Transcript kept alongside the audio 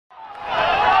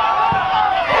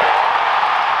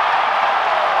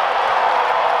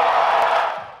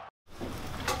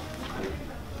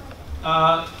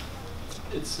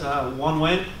one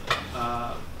win,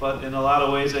 but in a lot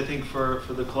of ways, I think for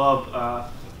the club,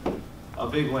 a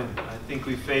big win. I think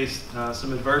we faced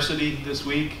some adversity this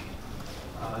week,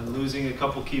 and losing a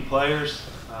couple key players.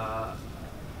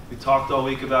 We talked all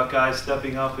week about guys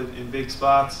stepping up in big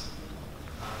spots.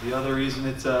 The other reason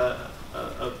it's a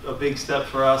big step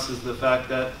for us is the fact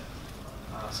that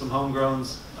some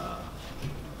homegrowns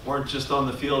weren't just on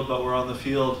the field, but were on the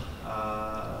field,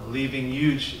 leaving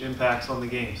huge impacts on the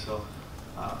game. So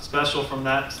special from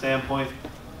that standpoint.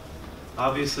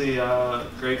 Obviously,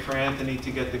 great for Anthony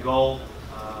to get the goal.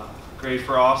 Great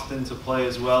for Austin to play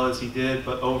as well as he did.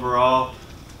 But overall,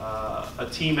 a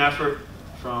team effort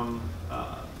from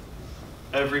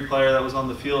every player that was on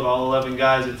the field, all 11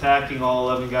 guys attacking, all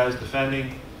 11 guys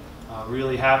defending.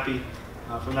 Really happy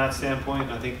from that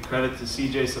standpoint. I think credit to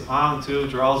CJ Sapong too.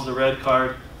 Draws the red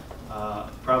card.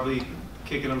 Probably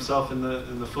kicking himself in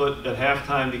the foot at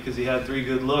halftime because he had 3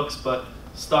 good looks, but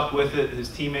stuck with it. His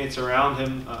teammates around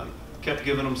him kept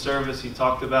giving him service. He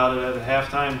talked about it at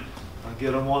halftime.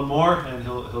 Get him one more and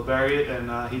he'll bury it,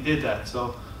 and he did that.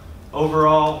 So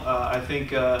overall, I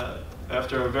think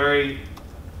after a very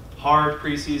hard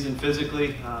preseason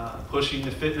physically, pushing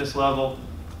the fitness level,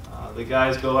 the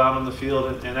guys go out on the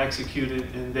field and execute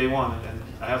it in day one. And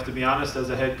I have to be honest, as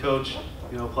a head coach,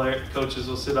 coaches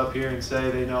will sit up here and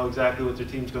say they know exactly what their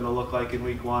team's going to look like in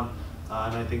week 1, and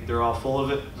I think they're all full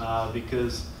of it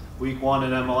because week 1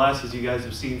 in MLS, as you guys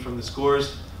have seen from the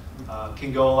scores,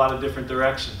 can go a lot of different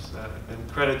directions.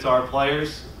 And credit to our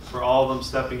players for all of them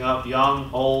stepping up,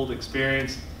 young, old,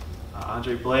 experienced.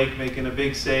 Andre Blake making a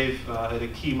big save at a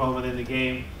key moment in the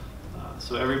game.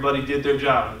 So everybody did their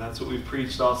job, and that's what we've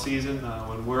preached all season.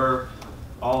 When we're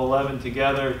all 11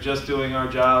 together, just doing our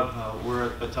job,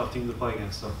 we're a tough team to play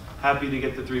against. So happy to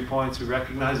get the 3 points. We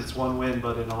recognize it's one win,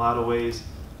 but in a lot of ways,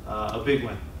 a big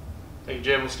win. Thank you,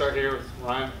 Jay. We'll start here with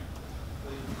Ryan.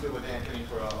 You've been with Anthony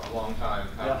for a long time.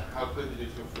 How good did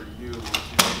it feel for you to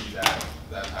see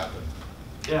that happen?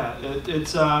 Yeah,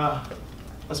 it's a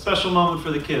special moment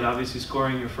for the kid. Obviously,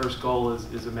 scoring your first goal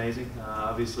is amazing.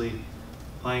 Obviously,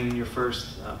 playing in your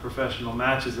first professional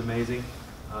match is amazing.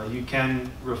 You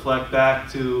can reflect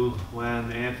back to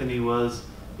when Anthony was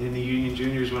in the Union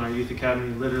Juniors, when our youth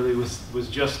academy literally was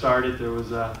just started. There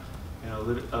was a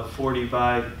 40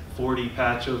 by 40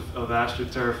 patch of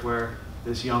AstroTurf where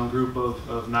this young group of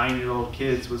 9-year-old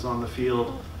kids was on the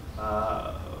field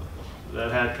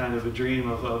that had kind of a dream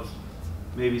of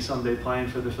maybe someday playing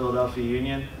for the Philadelphia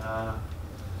Union.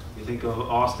 You think of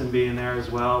Austin being there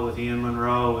as well, with Ian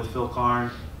Monroe, with Phil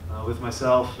Karn, with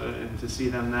myself, and to see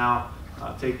them now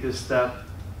take this step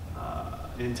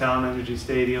in Talon Energy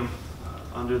Stadium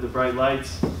under the bright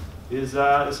lights is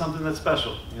something that's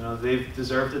special. They've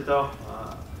deserved it though.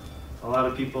 A lot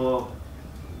of people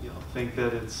think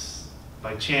that it's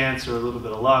by chance or a little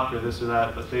bit of luck or this or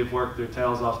that, but they've worked their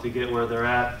tails off to get where they're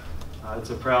at.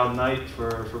 It's a proud night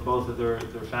for both of their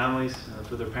families,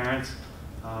 for their parents.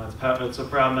 It's a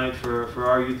proud night for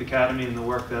our youth academy and the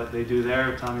work that they do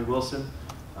there, Tommy Wilson.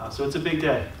 So it's a big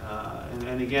day.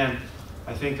 And again,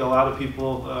 I think a lot of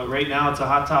people, right now it's a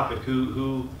hot topic,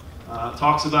 who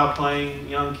talks about playing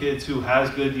young kids, who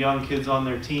has good young kids on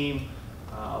their team.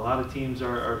 A lot of teams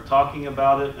are talking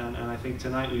about it, and I think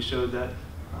tonight we showed that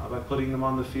by putting them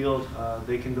on the field,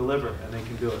 they can deliver and they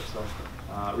can do it. So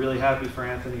really happy for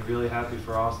Anthony, really happy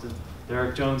for Austin.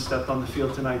 Derek Jones stepped on the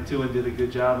field tonight too and did a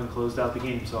good job and closed out the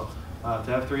game. So to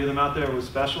have 3 of them out there was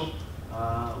special.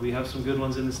 We have some good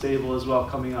ones in the stable as well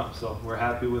coming up. So we're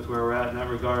happy with where we're at in that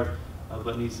regard.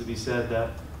 But it needs to be said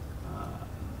that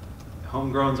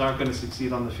homegrowns aren't going to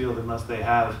succeed on the field unless they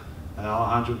have an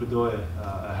Alejandro Bedoya,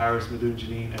 a Harris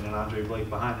Madun-Janine, and an Andre Blake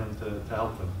behind them to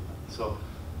help them. So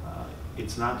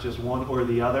it's not just one or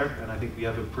the other, and I think we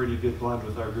have a pretty good blend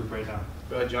with our group right now.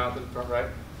 Go ahead, Jonathan, front right.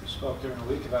 We spoke during the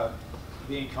week about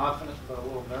being confident but a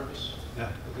little nervous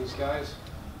with these guys.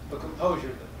 The composure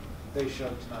that they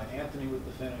showed tonight, Anthony with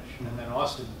the finish, and then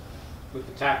Austin with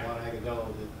the tackle on Agadello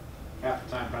that half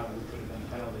the time probably could have been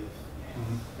a penalty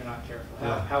if you're not careful.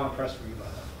 How impressed were you by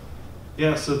that?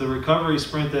 Yeah, so the recovery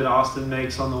sprint that Austin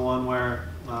makes on the one where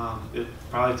it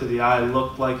probably to the eye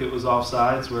looked like it was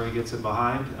offsides, where he gets in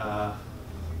behind,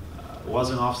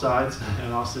 wasn't offsides,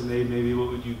 and Austin made maybe what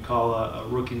would you call a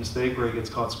rookie mistake where he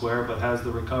gets caught square, but has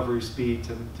the recovery speed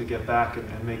to get back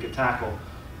and make a tackle.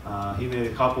 He made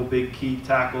a couple big key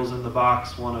tackles in the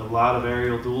box, won a lot of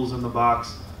aerial duels in the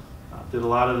box, did a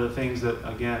lot of the things that,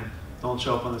 again, don't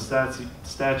show up on the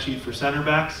stat sheet for center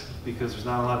backs because there's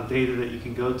not a lot of data that you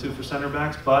can go to for center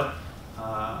backs, but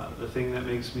the thing that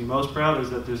makes me most proud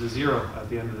is that there's a 0 at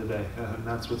the end of the day, and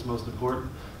that's what's most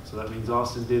important. So that means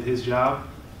Austin did his job.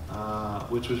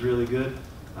 which was really good.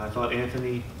 I thought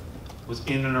Anthony was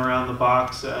in and around the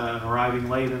box and arriving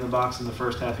late in the box in the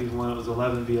first half, even when it was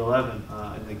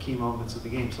 11v11 in the key moments of the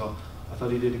game. So I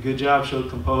thought he did a good job, showed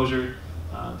composure,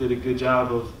 did a good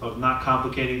job of not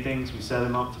complicating things. We set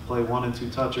him up to play 1 and 2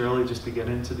 touch early just to get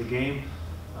into the game.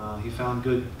 He found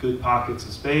good pockets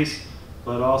of space,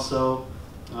 but also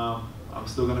I'm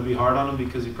still going to be hard on him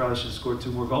because he probably should have scored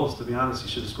 2 more goals. To be honest, he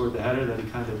should have scored the header that he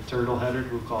kind of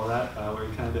turtle-headed, we'll call that, where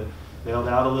he kind of bailed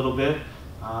out a little bit.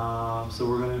 So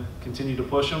we're going to continue to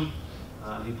push him.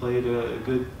 He played a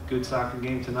good soccer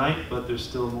game tonight, but there's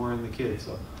still more in the kid.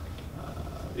 So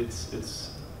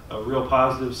it's a real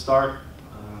positive start,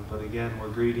 but again, we're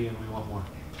greedy and we want more.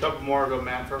 Couple more, go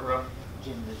Matt for row.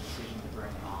 Jim, the decision to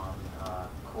bring on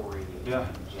Corey and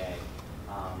Jay.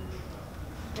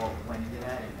 Well, when did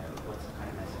that, and what's the kind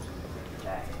of message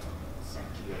that sent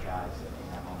to your guys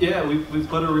in that moment? Yeah, we've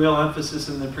put a real emphasis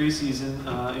in the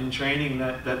preseason in training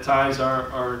that ties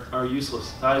are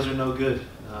useless. Ties are no good.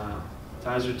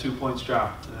 Ties are 2 points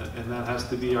dropped, and that has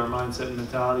to be our mindset and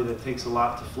mentality. That takes a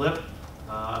lot to flip,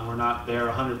 and we're not there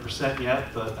 100%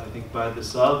 yet. But I think by the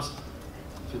subs,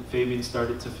 Fabian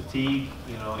started to fatigue.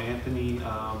 Anthony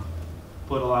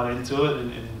put a lot into it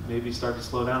and maybe started to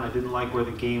slow down. I didn't like where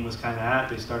the game was kind of at.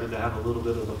 They started to have a little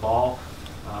bit of the ball,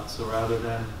 so rather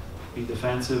than be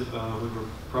defensive, we were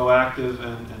proactive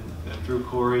and threw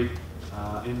Corey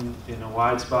in a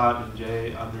wide spot and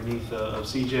Jay underneath of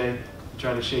CJ.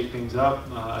 Try to shake things up.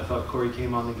 I thought Corey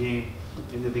came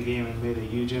into the game and made a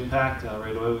huge impact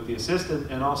right away with the assist,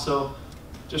 and also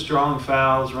just drawing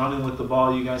fouls, running with the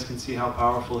ball. You guys can see how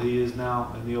powerful he is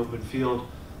now in the open field.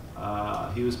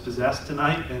 He was possessed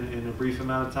tonight, and in a brief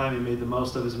amount of time, he made the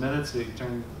most of his minutes. He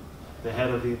turned the head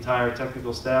of the entire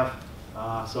technical staff.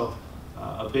 So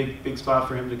a big spot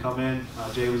for him to come in.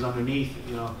 Jay was underneath.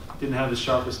 Didn't have his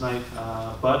sharpest night,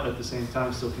 but at the same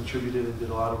time still contributed and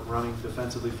did a lot of running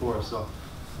defensively for us. So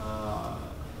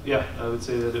yeah, I would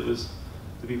say that it was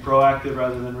to be proactive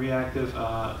rather than reactive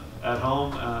at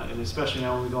home, and especially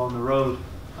now when we go on the road,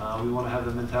 we want to have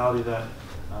the mentality that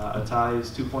a tie is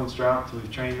 2 points dropped. We've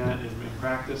trained that in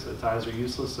practice, that ties are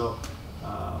useless. So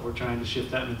we're trying to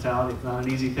shift that mentality. It's not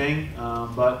an easy thing,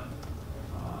 but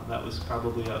that was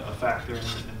probably a factor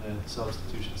in the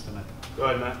substitutions tonight. Go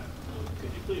ahead, Matt.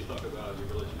 Could you please talk about your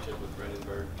relationship with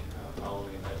Brandenburg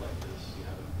following a night like this? You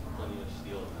have plenty of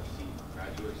Steel FC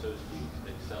graduates, so to speak,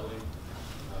 excelling.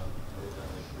 What was that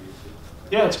like for you too?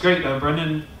 Yeah, it's great.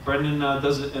 Brendan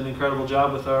does an incredible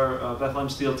job with our Bethlehem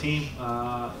Steel team.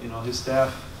 His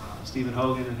staff, Stephen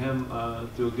Hogan and him,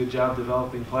 do a good job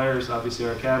developing players. Obviously,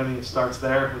 our academy, it starts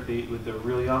there with the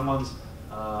really young ones.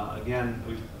 Again,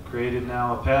 we've created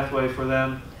now a pathway for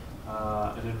them,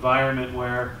 an environment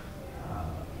where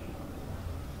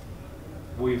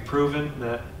we've proven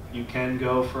that you can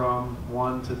go from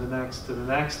one to the next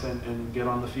and get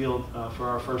on the field for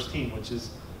our first team, which is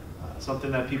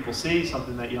something that people see,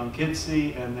 something that young kids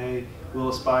see, and they will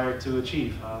aspire to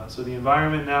achieve. So the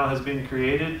environment now has been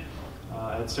created.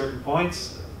 At certain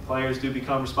points, players do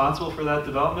become responsible for that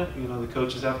development. The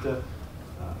coaches have to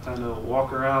kind of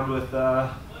walk around with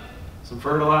some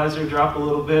fertilizer, drop a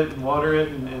little bit and water it,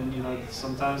 and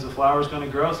sometimes the flower's going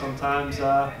to grow, sometimes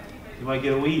you might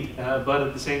get a weed, but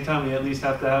at the same time we at least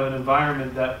have to have an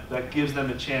environment that gives them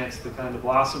a chance to kind of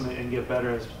blossom and get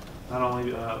better as not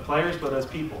only players but as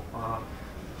people.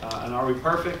 And are we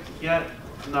perfect yet?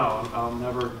 No, I'll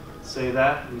never say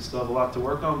that. We still have a lot to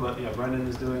work on, but yeah, Brendan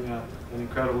is doing an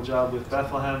incredible job with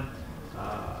Bethlehem.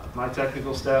 My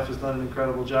technical staff has done an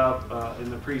incredible job in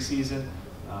the preseason.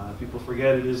 People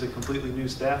forget it is a completely new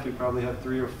staff. We probably have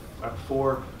 3 or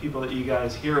 4 people that you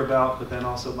guys hear about, but then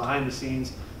also behind the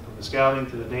scenes, from the scouting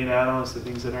to the data analysts, the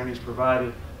things that Ernie's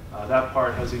provided, that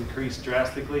part has increased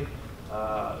drastically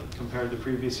compared to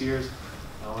previous years.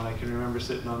 When I can remember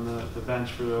sitting on the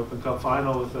bench for the Open Cup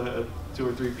final with 2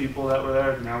 or 3 people that were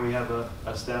there, now we have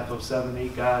a staff of 7,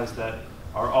 8 guys that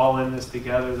are all in this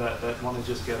together that want to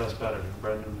just get us better. And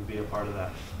Brendan would be a part of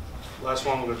that. Last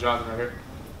one, we'll go Jonathan right here.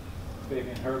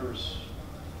 Fabian Herber's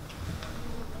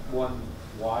one,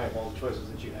 why of all the choices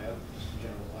that you have, just in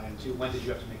general, why, and 2, when did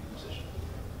you have to make the decision?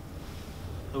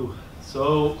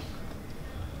 So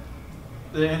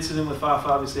the incident with Fafa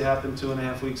obviously happened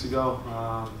 2.5 weeks ago.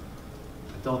 I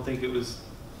don't think it was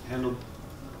handled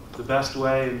the best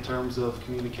way in terms of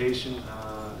communication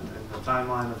and the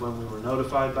timeline of when we were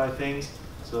notified by things.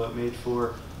 So it made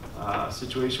for a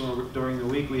situation where during the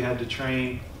week we had to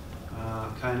train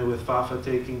kind of with Fafa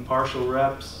taking partial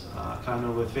reps, kind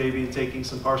of with Fabian taking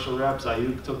some partial reps.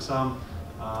 Ayuk took some,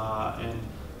 and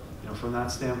from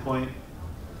that standpoint,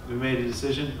 we made a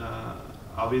decision.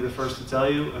 I'll be the first to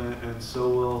tell you, and so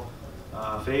will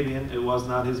Fabian. It was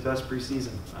not his best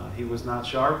preseason. He was not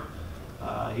sharp.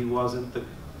 He wasn't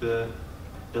the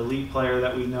elite player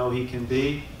that we know he can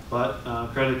be. But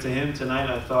credit to him tonight.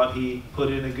 I thought he put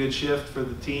in a good shift for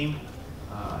the team.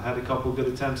 Had a couple good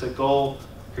attempts at goal,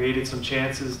 created some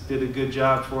chances, did a good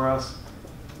job for us,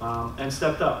 and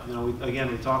stepped up. You know,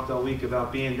 we talked all week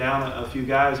about being down a few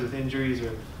guys with injuries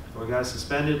or guys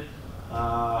suspended,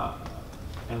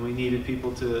 and we needed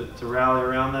people to rally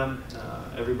around them,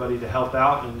 everybody to help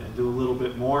out and do a little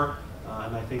bit more.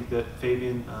 And I think that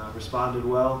Fabian responded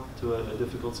well to a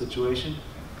difficult situation,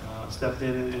 stepped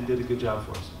in and did a good job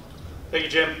for us. Thank you,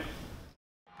 Jim.